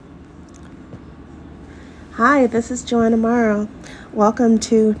Hi, this is Joanna Morrow. Welcome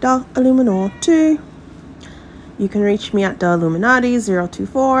to The Illuminati. You can reach me at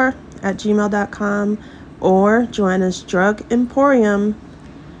theilluminati024 at gmail.com or Joanna's Drug Emporium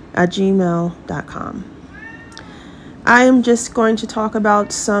at gmail.com. I am just going to talk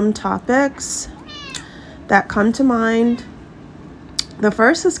about some topics that come to mind. The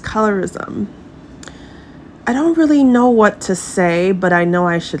first is colorism. I don't really know what to say, but I know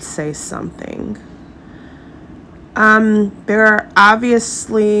I should say something. There are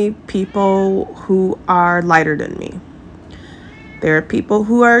obviously people who are lighter than me. There are people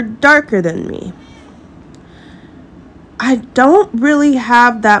who are darker than me. I don't really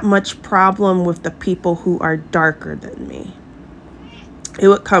have that much problem with the people who are darker than me. It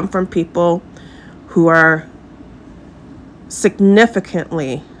would come from people who are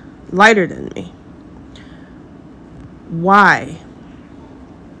significantly lighter than me. Why?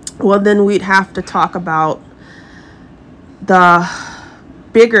 Well, then we'd have to talk about the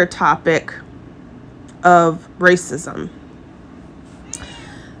bigger topic of racism.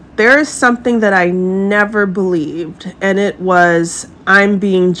 There is something that I never believed, and it was I'm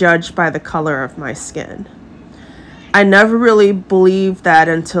being judged by the color of my skin. I never really believed that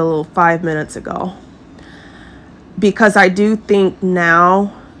until 5 minutes ago, because I do think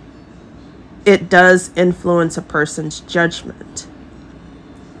now it does influence a person's judgment.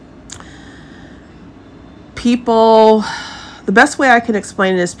 The best way I can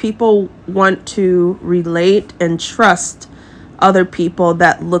explain it is people want to relate and trust other people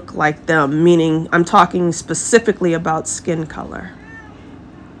that look like them, meaning I'm talking specifically about skin color,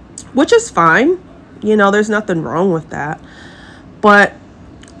 which is fine. There's nothing wrong with that. But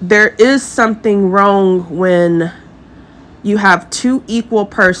there is something wrong when you have two equal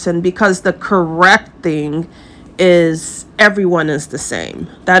person, because the correct thing is everyone is the same.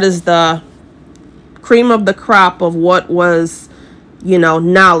 That is the cream of the crop of what was,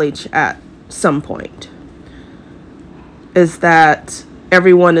 knowledge at some point, is that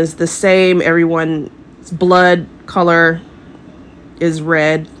everyone is the same. Everyone's blood color is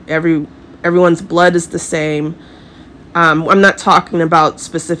red. Everyone's blood is the same. I'm not talking about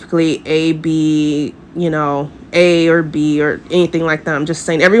specifically A, B, A or B or anything like that. I'm just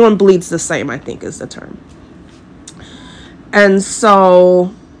saying everyone bleeds the same, I think is the term. And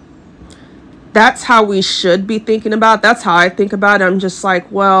so that's how we should be thinking about. That's how I think about it. I'm just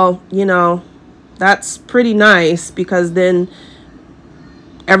like, well, that's pretty nice, because then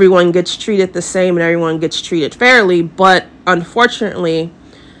everyone gets treated the same and everyone gets treated fairly. But unfortunately,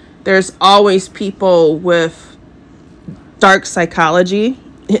 there's always people with dark psychology.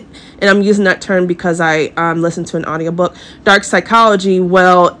 And I'm using that term because I listened to an audiobook. Dark psychology,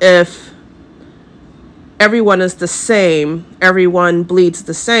 well, if everyone is the same, everyone bleeds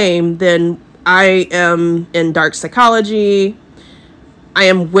the same, then I am in dark psychology. I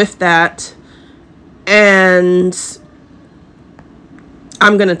am with that. And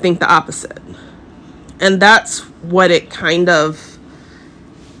I'm going to think the opposite. And that's what it kind of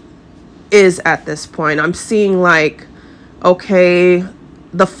is at this point. I'm seeing like, okay,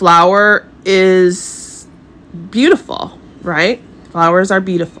 the flower is beautiful, right? Flowers are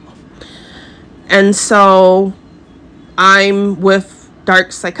beautiful. And so I'm with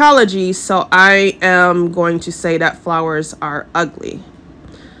dark psychology, so I am going to say that flowers are ugly.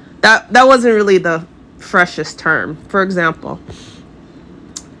 That wasn't really the freshest term. For example,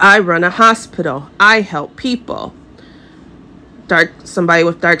 I run a hospital. I help people. Somebody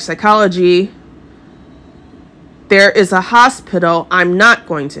with dark psychology, there is a hospital. I'm not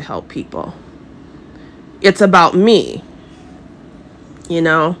going to help people. It's about me.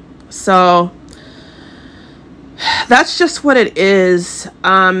 So that's just what it is.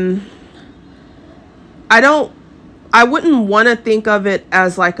 I wouldn't want to think of it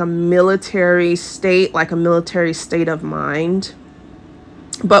as like a military state of mind.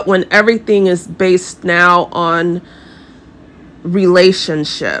 But when everything is based now on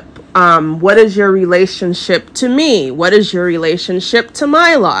relationship, what is your relationship to me? What is your relationship to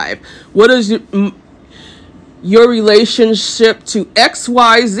my life? What is your relationship to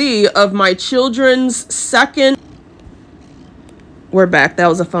XYZ of my children's second? We're back. That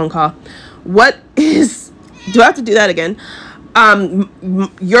was a phone call. Do I have to do that again?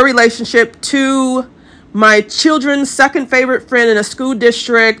 Your relationship to my children's second favorite friend in a school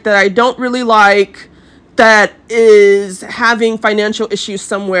district that I don't really like, that is having financial issues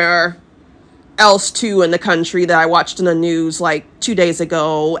somewhere else too in the country, that I watched in the news like 2 days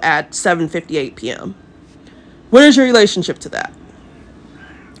ago at 7:58 p.m. What is your relationship to that?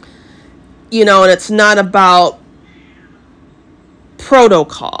 And it's not about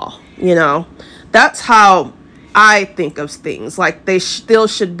protocol, That's how I think of things. Like, they still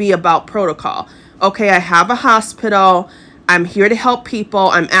should be about protocol. Okay, I have a hospital. I'm here to help people.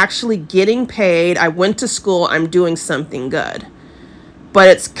 I'm actually getting paid. I went to school. I'm doing something good. But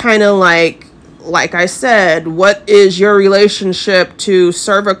it's kind of like I said, what is your relationship to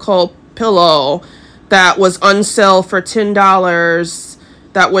cervical pillow that was on sale for $10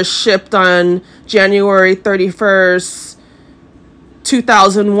 that was shipped on January 31st,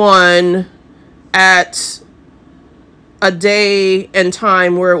 2001 at a day and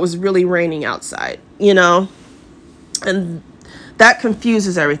time where it was really raining outside, you know? And that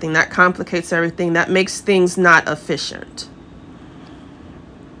confuses everything. That complicates everything. That makes things not efficient.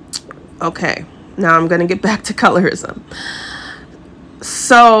 Okay, now I'm going to get back to colorism.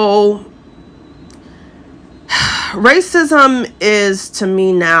 So, racism is, to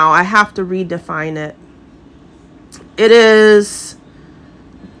me now, I have to redefine it. It is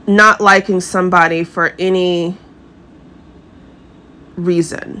not liking somebody for any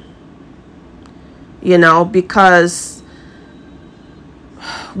reason, you know, because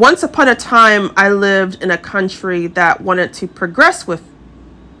once upon a time I lived in a country that wanted to progress with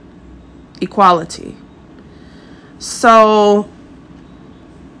equality. So,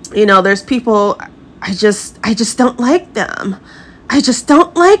 you know, there's people, I just don't like them. I just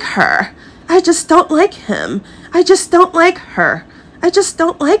don't like her. I just don't like him. I just don't like her. I just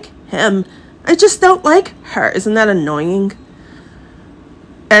don't like him. I just don't like her. Isn't that annoying?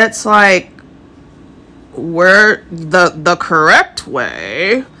 And it's like, where the correct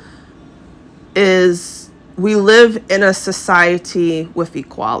way is, we live in a society with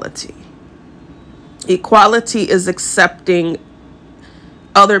equality. Equality is accepting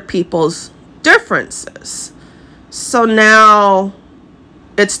other people's differences. So now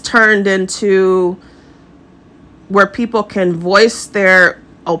it's turned into where people can voice their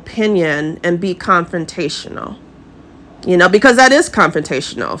opinion and be confrontational. You know, because that is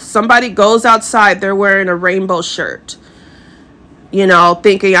confrontational. Somebody goes outside, they're wearing a rainbow shirt, you know,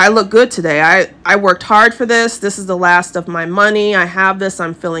 thinking, I look good today. I worked hard for this. This is the last of my money. I have this.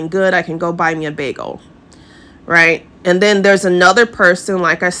 I'm feeling good. I can go buy me a bagel. Right? And then there's another person,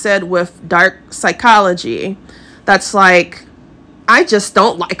 like I said, with dark psychology, that's like, I just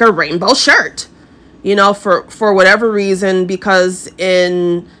don't like a rainbow shirt. You know, for whatever reason, because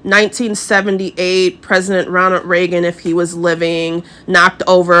in 1978, President Ronald Reagan, if he was living, knocked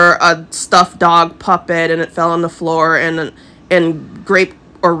over a stuffed dog puppet and it fell on the floor, and grape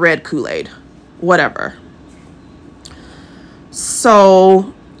or red Kool-Aid, whatever.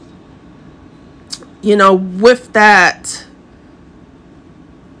 So, you know, with that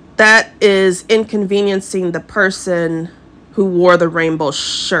is inconveniencing the person who wore the rainbow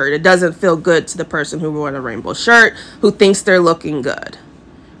shirt. It doesn't feel good to the person who wore the rainbow shirt, who thinks they're looking good,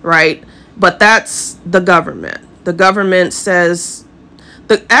 right? But that's the government. The government says,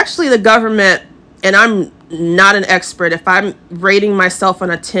 the government, and I'm not an expert. If I'm rating myself on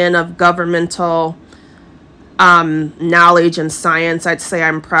a 10 of governmental knowledge and science, I'd say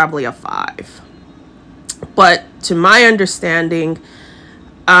I'm probably a 5. But to my understanding,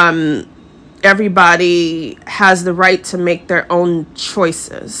 everybody has the right to make their own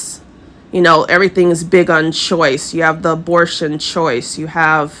choices. You know, everything is big on choice. You have the abortion choice. You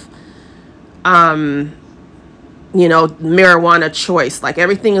have, you know, marijuana choice. Like,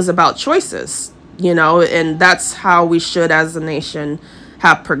 everything is about choices, you know, and that's how we should, as a nation,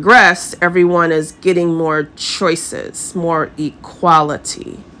 have progressed. Everyone is getting more choices, more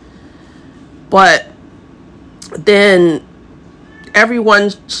equality. But then everyone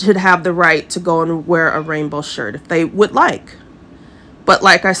should have the right to go and wear a rainbow shirt if they would like. But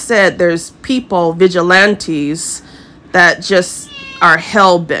like I said, there's people, vigilantes, that just are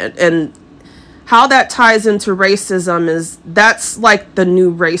hell-bent. And how that ties into racism is, that's like the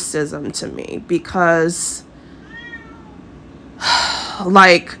new racism to me. Because,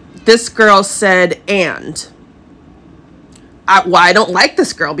 like, this girl said, and. I don't like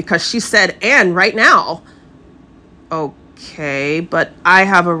this girl because she said, and right now. Okay, but I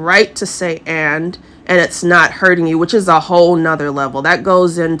have a right to say and it's not hurting you, which is a whole nother level. That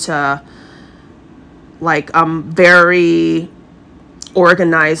goes into like very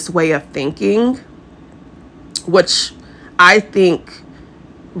organized way of thinking, which I think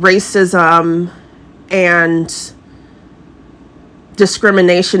racism and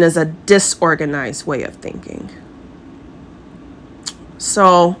discrimination is a disorganized way of thinking.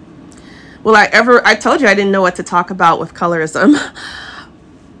 So, I told you I didn't know what to talk about with colorism.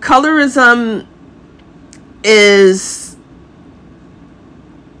 Colorism is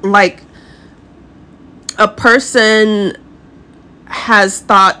like a person has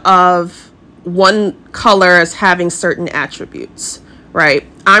thought of one color as having certain attributes, right?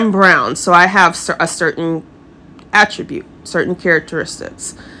 I'm brown, so I have a certain attribute, certain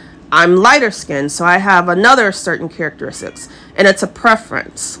characteristics. I'm lighter skinned, so I have another certain characteristics. And it's a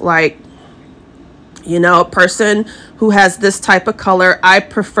preference. Like, you know, a person who has this type of color, I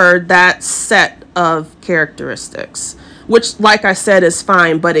prefer that set of characteristics, which, like I said, is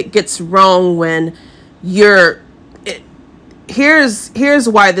fine, but it gets wrong when here's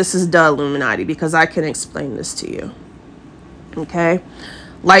why this is the Illuminati, because I can explain this to you. Okay?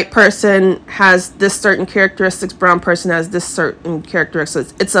 Light person has this certain characteristics, brown person has this certain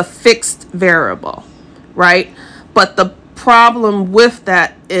characteristics. It's a fixed variable, right? But the problem with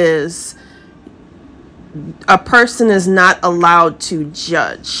that is a person is not allowed to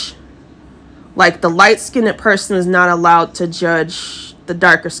judge. Like, the light-skinned person is not allowed to judge the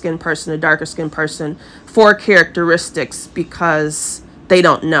darker skinned person for characteristics because they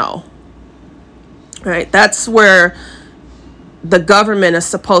don't know. Right? That's where the government is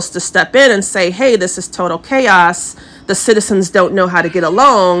supposed to step in and say, hey, this is total chaos. The citizens don't know how to get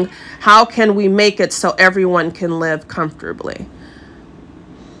along. How can we make it so everyone can live comfortably?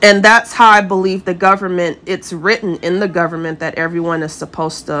 And that's how I believe the government, it's written in the government that everyone is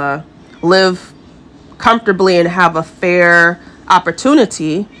supposed to live comfortably and have a fair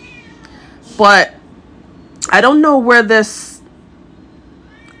opportunity. But I don't know where this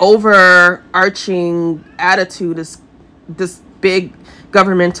overarching attitude is, this big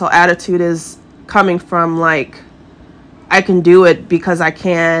governmental attitude is coming from. Like, I can do it because I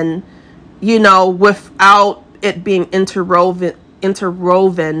can, you know, without it being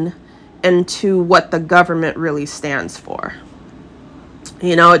interwoven into what the government really stands for.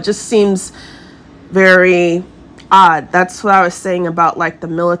 You know, it just seems very odd. That's what I was saying about, like, the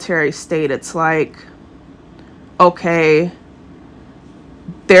military state. It's like, okay,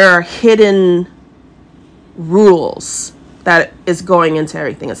 there are hidden rules that is going into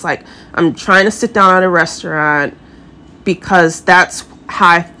everything. It's like, I'm trying to sit down at a restaurant because that's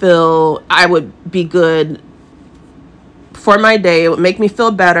how I feel I would be good for my day. It would make me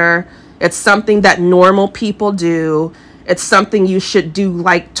feel better. It's something that normal people do. It's something you should do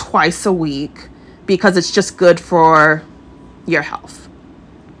like twice a week because it's just good for your health,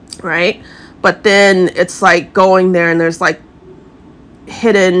 right? But then it's like going there and there's like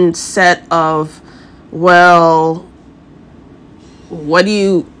hidden set of, well, what do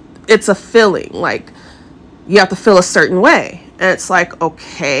you, it's a feeling, like you have to feel a certain way. And it's like,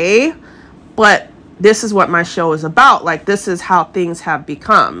 okay, but this is what my show is about. Like, this is how things have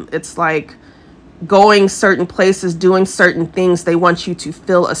become. It's like going certain places, doing certain things. They want you to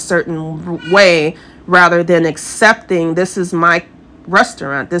feel a certain way rather than accepting, this is my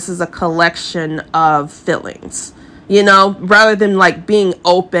restaurant. This is a collection of feelings, you know, rather than like being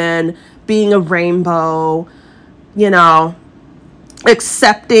open, being a rainbow, you know,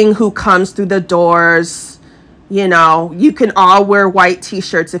 accepting who comes through the doors. You know, you can all wear white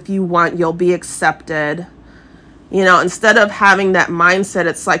t-shirts if you want, you'll be accepted. You know, instead of having that mindset,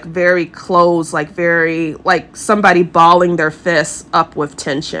 it's like very closed, like very, like somebody balling their fists up with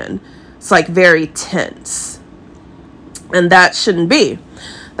tension. It's like very tense. And that shouldn't be.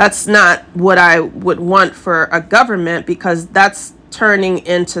 That's not what I would want for a government, because that's turning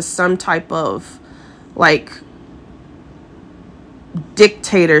into some type of like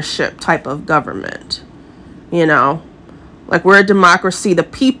dictatorship type of government. You know, like, we're a democracy. The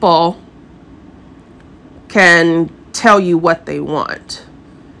people can tell you what they want.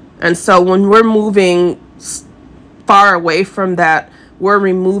 And so when we're moving far away from that, we're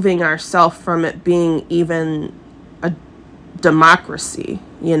removing ourselves from it being even a democracy,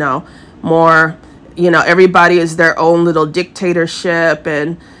 you know, more, you know, everybody is their own little dictatorship.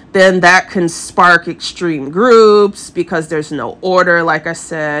 And then that can spark extreme groups because there's no order. Like I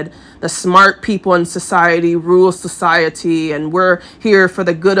said, the smart people in society rule society, and we're here for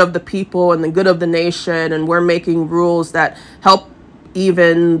the good of the people and the good of the nation, and we're making rules that help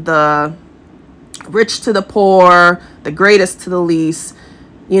even the rich to the poor, the greatest to the least.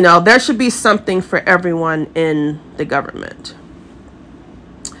 You know, there should be something for everyone in the government.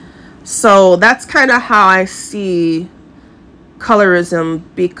 So that's kind of how I see colorism,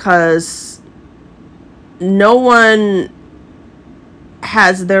 because no one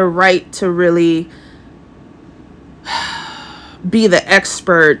has their right to really be the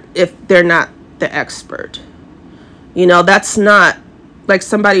expert if they're not the expert. You know, that's not like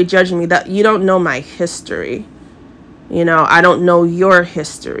somebody judging me, that you don't know my history. You know, I don't know your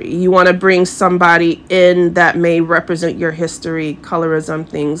history. You want to bring somebody in that may represent your history, colorism,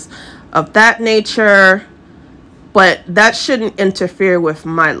 things of that nature. But that shouldn't interfere with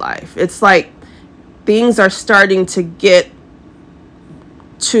my life. It's like things are starting to get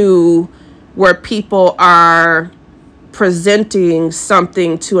to where people are presenting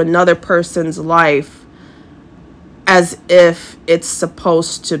something to another person's life as if it's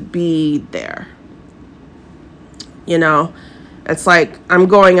supposed to be there. You know, it's like I'm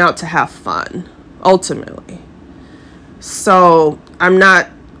going out to have fun, ultimately. So I'm not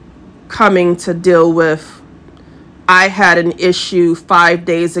coming to deal with, I had an issue 5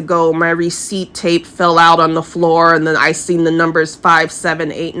 days ago, my receipt tape fell out on the floor, and then I seen the numbers 5,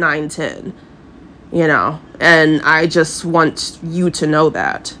 7, 8, 9, 10. You know, and I just want you to know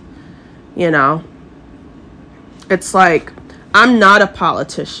that. You know, it's like I'm not a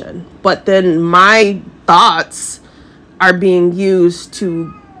politician, but then my thoughts are being used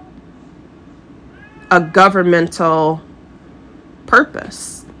to a governmental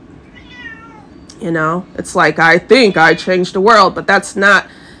purpose. You know, it's like I think I changed the world, but that's not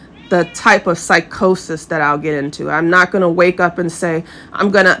the type of psychosis that I'll get into. I'm not going to wake up and say,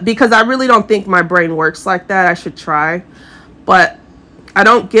 because I really don't think my brain works like that. I should try. But I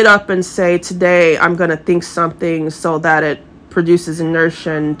don't get up and say, today I'm going to think something so that it produces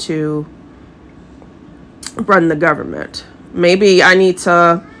inertia to run the government. Maybe I need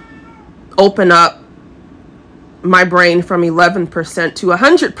to open up my brain from 11% to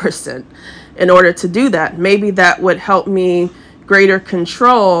 100% in order to do that. Maybe that would help me greater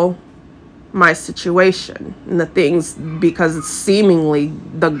control my situation and the things, because it's seemingly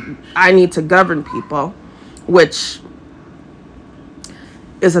I need to govern people, which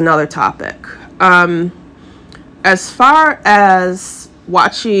is another topic. As far as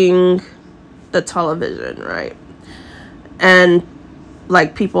watching the television, right? And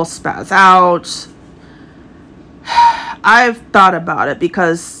like people spaz out. I've thought about it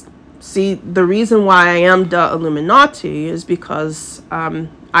because, see, the reason why I am the Illuminati is because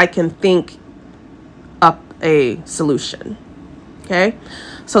I can think up a solution. Okay?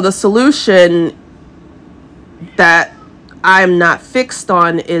 So the solution that I'm not fixed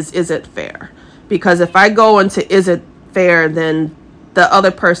on is it fair? Because if I go into is it fair, then the other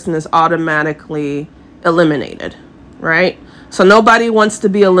person is automatically eliminated, right? So nobody wants to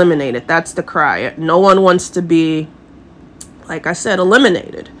be eliminated. That's the cry. No one wants to be, like I said,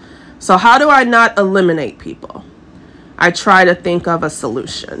 eliminated. So how do I not eliminate people? I try to think of a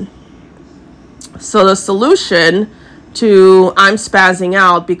solution. So the solution to I'm spazzing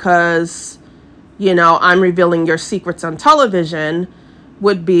out because, you know, I'm revealing your secrets on television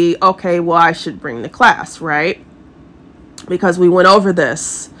would be, okay, well, I should bring the class, right? Because we went over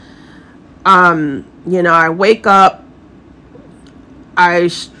this. You know, I wake up, I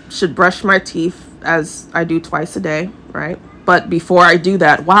should brush my teeth as I do twice a day, right? But before I do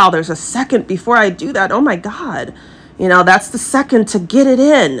that, wow, there's a second before I do that. Oh my God. You know, that's the second to get it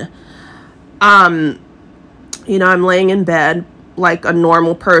in. You know, I'm laying in bed like a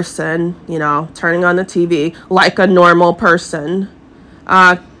normal person, you know, turning on the TV like a normal person.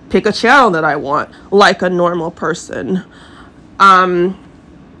 Pick a channel that I want like a normal person. And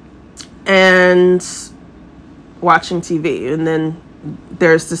watching TV. And then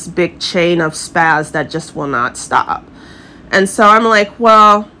there's this big chain of spaz that just will not stop. And so I'm like,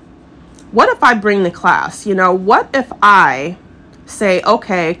 well, what if I bring the class? You know, what if I say,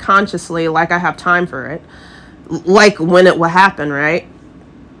 okay, consciously, like I have time for it, like when it will happen, right?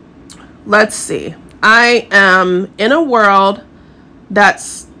 Let's see. I am in a world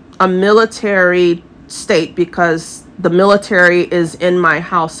that's a military state because the military is in my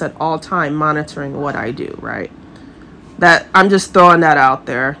house at all time monitoring what I do, right? That I'm just throwing that out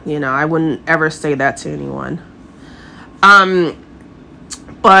there. You know, I wouldn't ever say that to anyone.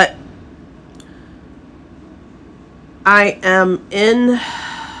 But I am in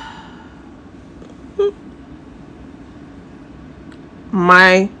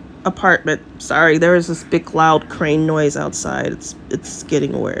my apartment. Sorry, there is this big loud crane noise outside. It's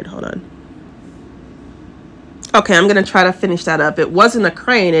getting weird. Hold on. Okay, I'm gonna try to finish that up. It wasn't a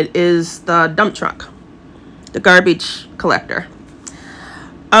crane, it is the dump truck. The garbage collector.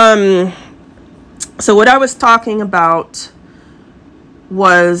 So what I was talking about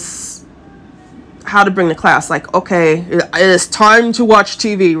was how to bring the class. Like, okay, it is time to watch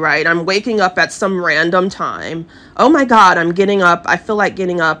TV, right? I'm waking up at some random time. Oh my God, I'm getting up. I feel like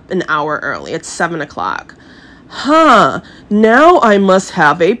getting up an hour early. It's 7 o'clock. Now I must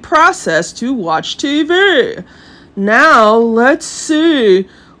have a process to watch TV. Now, let's see.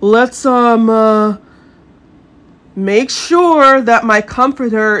 Let's, make sure that my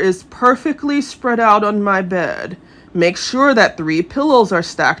comforter is perfectly spread out on my bed. Make sure that 3 pillows are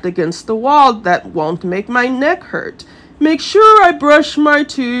stacked against the wall that won't make my neck hurt. Make sure I brush my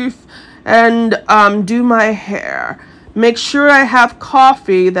teeth and do my hair. Make sure I have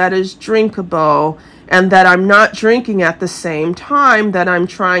coffee that is drinkable and that I'm not drinking at the same time that I'm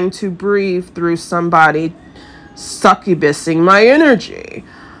trying to breathe through somebody succubusing my energy.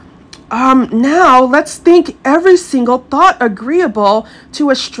 Now let's think every single thought agreeable to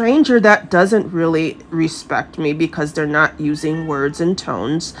a stranger that doesn't really respect me because they're not using words and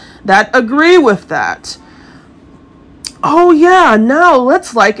tones that agree with that. Oh yeah, now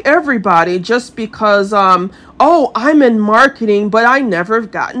let's like everybody just because oh, I'm in marketing but I never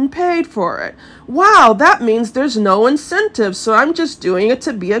gotten paid for it. Wow, that means there's no incentive, so I'm just doing it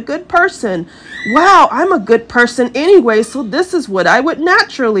to be a good person. Wow, I'm a good person anyway, so this is what I would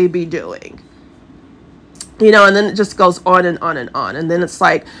naturally be doing. And then it just goes on and on and on. And then it's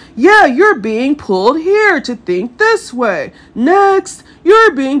like, yeah, you're being pulled here to think this way. Next,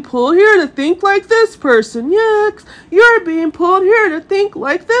 you're being pulled here to think like this person. Next, you're being pulled here to think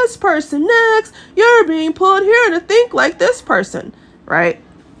like this person. Next, you're being pulled here to think like this person. Right?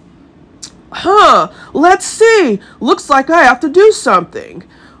 Let's see. Looks like I have to do something.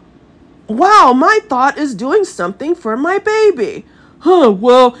 Wow, my thought is doing something for my baby.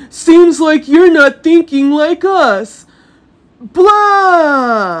 Well, seems like you're not thinking like us.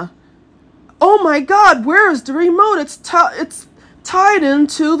 Blah. Oh my God, where is the remote? It's tied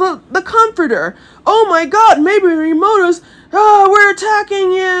into the comforter. Oh my God, maybe the remote is, we're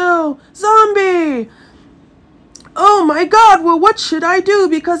attacking you. Zombie. Oh my God, well, what should I do?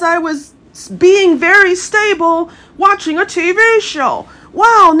 Because I was being very stable watching a TV show.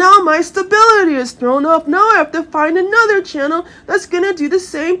 Wow, now my stability is thrown off. Now I have to find another channel that's going to do the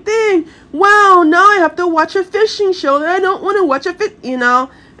same thing. Wow, now I have to watch a fishing show that I don't want to watch And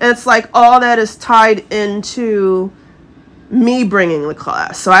it's like all that is tied into me bringing the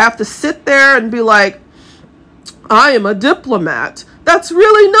class. So I have to sit there and be like, I am a diplomat. That's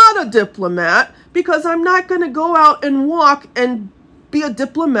really not a diplomat because I'm not going to go out and walk and be a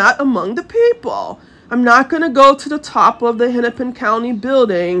diplomat among the people. I'm not going to go to the top of the Hennepin County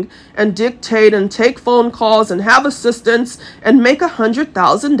building and dictate and take phone calls and have assistants and make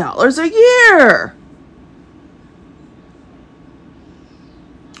 $100,000 a year.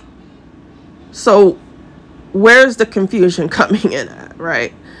 So where's the confusion coming in at,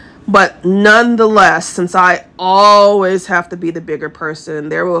 right? But nonetheless, since I always have to be the bigger person,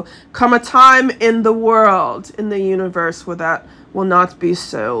 there will come a time in the world, in the universe, where that will not be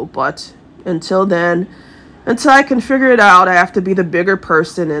so. But until then, until I can figure it out, I have to be the bigger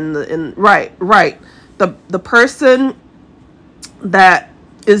person right. The person that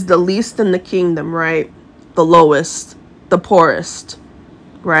is the least in the kingdom, right? The lowest, the poorest,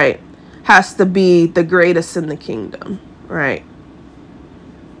 right? Has to be the greatest in the kingdom, right?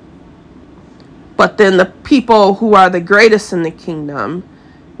 But then the people who are the greatest in the kingdom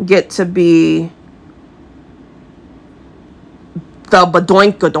get to be the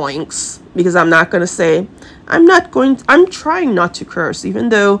badoinkadoinks, because I'm trying not to curse. Even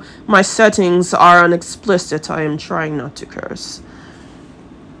though my settings are on explicit, I am trying not to curse.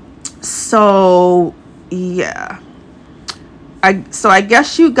 So, yeah. I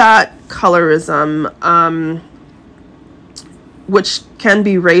guess you got colorism, which can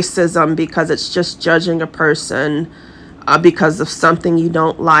be racism because it's just judging a person because of something you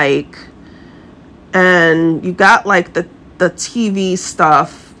don't like. And you got like the TV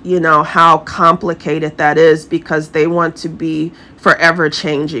stuff, how complicated that is because they want to be forever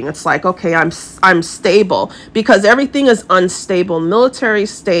changing. It's like, okay, I'm stable because everything is unstable. Military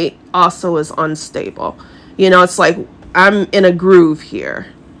state also is unstable. It's like I'm in a groove here.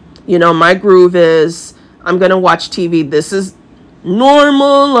 My groove is I'm going to watch TV. This is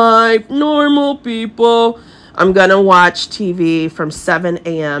normal life, normal people. I'm going to watch TV from 7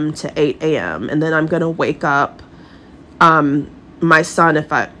 a.m. to 8 a.m. And then I'm going to wake up. My son,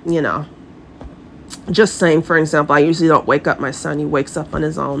 if I, just saying, for example, I usually don't wake up my son. He wakes up on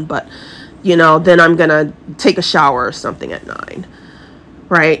his own. But, then I'm going to take a shower or something at 9.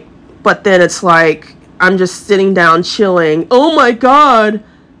 Right? But then it's like, I'm just sitting down chilling. Oh my God,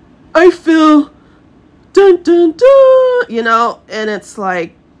 I feel dun dun dun, and it's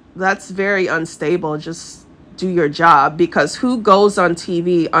like, that's very unstable. Just do your job, because who goes on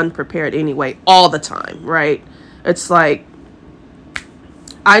TV unprepared anyway all the time, right? It's like,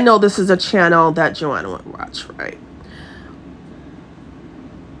 I know this is a channel that Joanna would watch, right?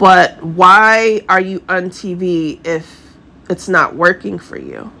 But why are you on TV if it's not working for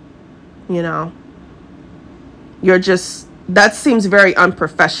you? You're just, that seems very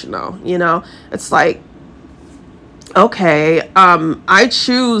unprofessional, It's like, okay, I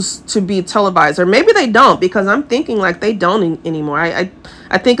choose to be televised, or maybe they don't, because I'm thinking like they don't anymore.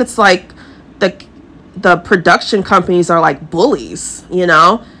 I think it's like the the production companies are like bullies, you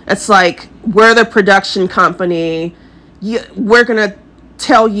know? It's like, we're the production company. We're going to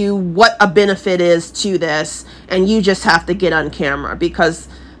tell you what a benefit is to this, and you just have to get on camera, because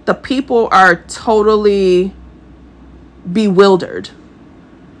the people are totally bewildered.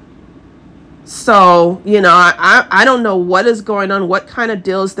 So, I don't know what is going on, what kind of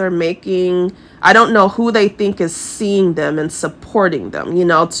deals they're making. I don't know who they think is seeing them and supporting them,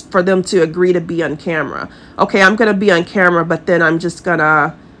 for them to agree to be on camera. Okay, I'm going to be on camera, but then I'm just going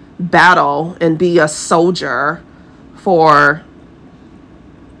to battle and be a soldier for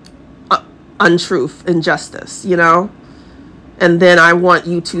untruth, injustice, And then I want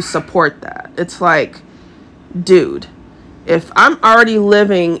you to support that. It's like, dude, if I'm already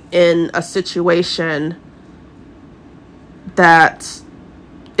living in a situation that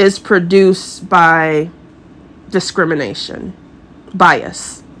is produced by discrimination,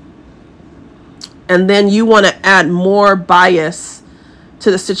 bias, and then you want to add more bias to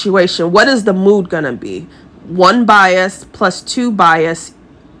the situation, what is the mood going to be? One bias plus two bias,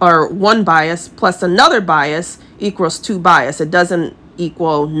 or one bias plus another bias equals two bias. It doesn't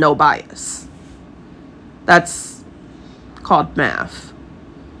equal no bias. That's called math.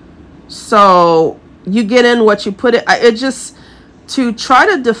 So you get in what you put it just, to try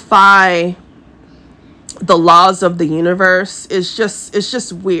to defy the laws of the universe is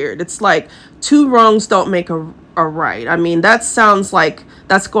just weird. It's like two wrongs don't make a right. I mean, that sounds like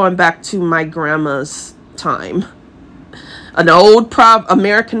that's going back to my grandma's time. An old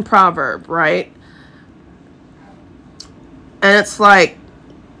American proverb, right? And it's like,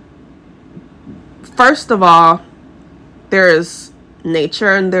 first of all, there's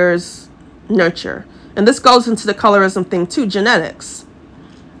nature and there's nurture. And this goes into the colorism thing too, genetics.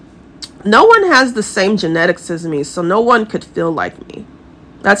 No one has the same genetics as me, so no one could feel like me.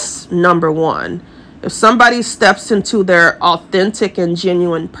 That's number one. If somebody steps into their authentic and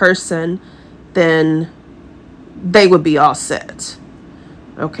genuine person, then they would be all set.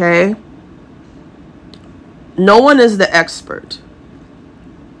 Okay? No one is the expert.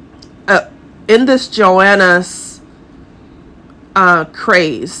 In this Joanna's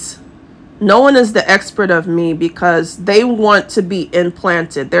craze, no one is the expert of me, because they want to be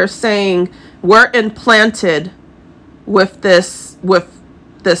implanted. They're saying we're implanted with this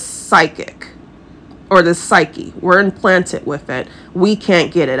psychic, or this psyche. We're implanted with it. We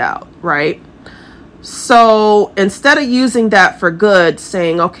can't get it out, right? So instead of using that for good,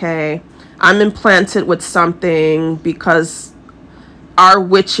 saying, okay, I'm implanted with something because we're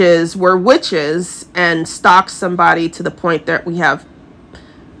witches, and stalk somebody to the point that we have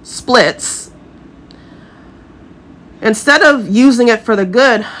splits, instead of using it for the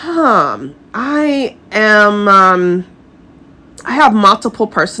good, I have multiple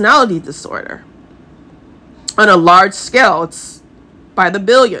personality disorder on a large scale. It's by the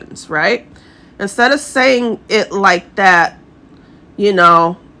billions, right? Instead of saying it like that,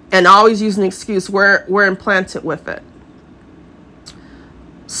 and always using the excuse, we're implanted with it.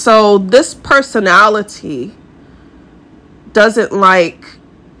 So this personality doesn't like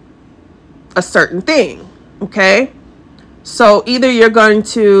a certain thing, okay? So either you're going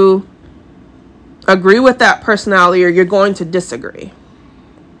to agree with that personality, or you're going to disagree,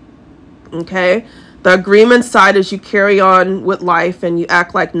 okay? The agreement side is you carry on with life and you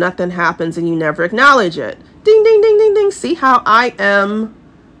act like nothing happens and you never acknowledge it. Ding, ding, ding, ding, ding. See how I am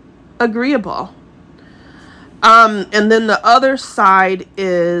agreeable. And then the other side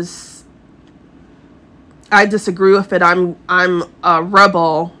is I disagree with it. I'm a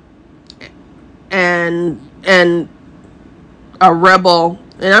rebel and a rebel,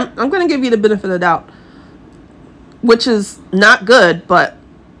 and I'm going to give you the benefit of the doubt, which is not good, but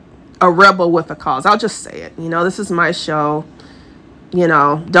a rebel with a cause. I'll just say it. This is my show.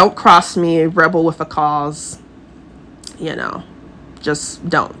 Don't cross me, rebel with a cause. Just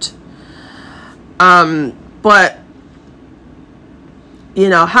don't. But,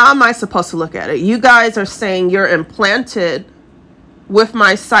 how am I supposed to look at it? You guys are saying you're implanted with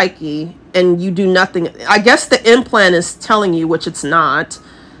my psyche and you do nothing. I guess the implant is telling you, which it's not,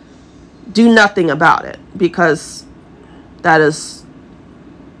 do nothing about it, because that is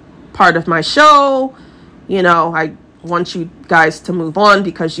part of my show. I want you guys to move on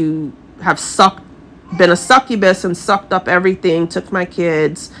because you have been a succubus and sucked up everything, took my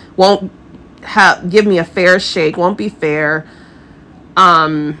kids, won't give me a fair shake, won't be fair,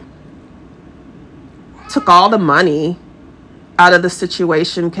 took all the money. out of the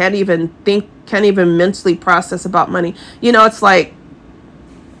situation, can't even think, can't even mentally process about money. You know, it's like,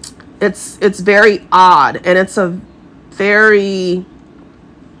 it's very odd, and it's a very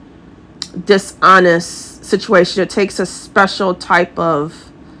dishonest situation. It takes a special type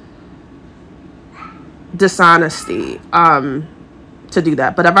of dishonesty to do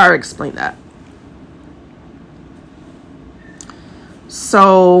that, but I've already explained that.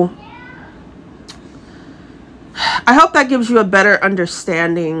 So I hope that gives you a better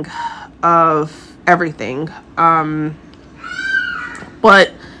understanding of everything.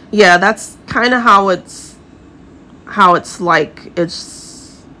 But yeah, that's kind of how it's like.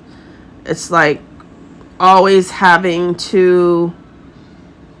 It's like always having to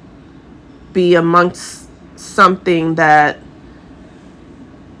be amongst something that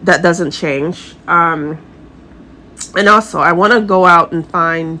doesn't change. And also, I want to go out and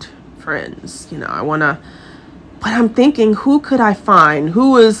find friends. You know, but I'm thinking, who could I find?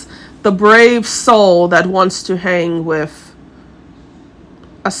 Who is the brave soul that wants to hang with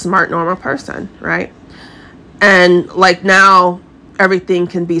a smart, normal person, right? And like now, everything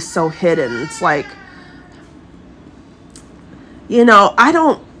can be so hidden. It's like, you know,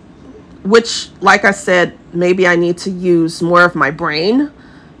 which, like I said, maybe I need to use more of my brain,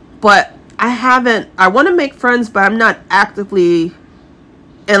 but I want to make friends, but I'm not actively,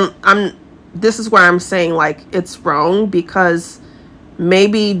 and this is where I'm saying, like, it's wrong, because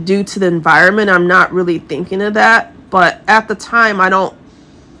maybe due to the environment, I'm not really thinking of that. But at the time, I don't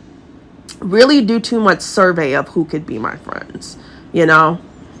really do too much survey of who could be my friends, you know,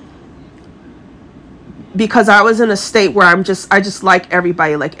 because I was in a state where I just like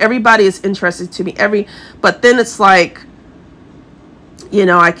everybody. Like, everybody is interested to me. But then it's like, you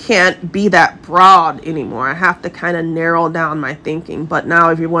know, I can't be that broad anymore. I have to kind of narrow down my thinking. But now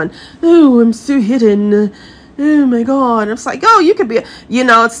everyone, oh, I'm so hidden. Oh my God. It's like, oh, you could be, you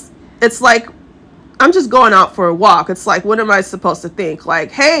know, it's like, I'm just going out for a walk. It's like, what am I supposed to think?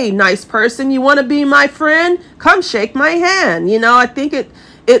 Like, hey, nice person, you want to be my friend? Come shake my hand. You know, I think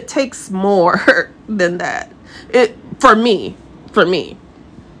it takes more than that. For me.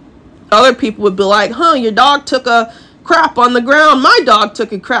 Other people would be like, huh, your dog took a crap on the ground. My dog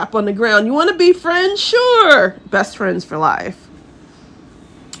took a crap on the ground. You want to be friends? Sure. Best friends for life.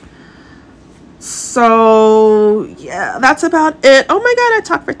 So, yeah, that's about it. Oh my God, I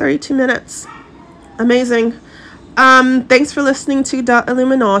talked for 32 minutes. Amazing. Thanks for listening to The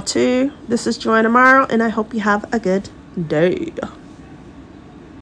Illuminati. This is Joanna Morrow, and I hope you have a good day.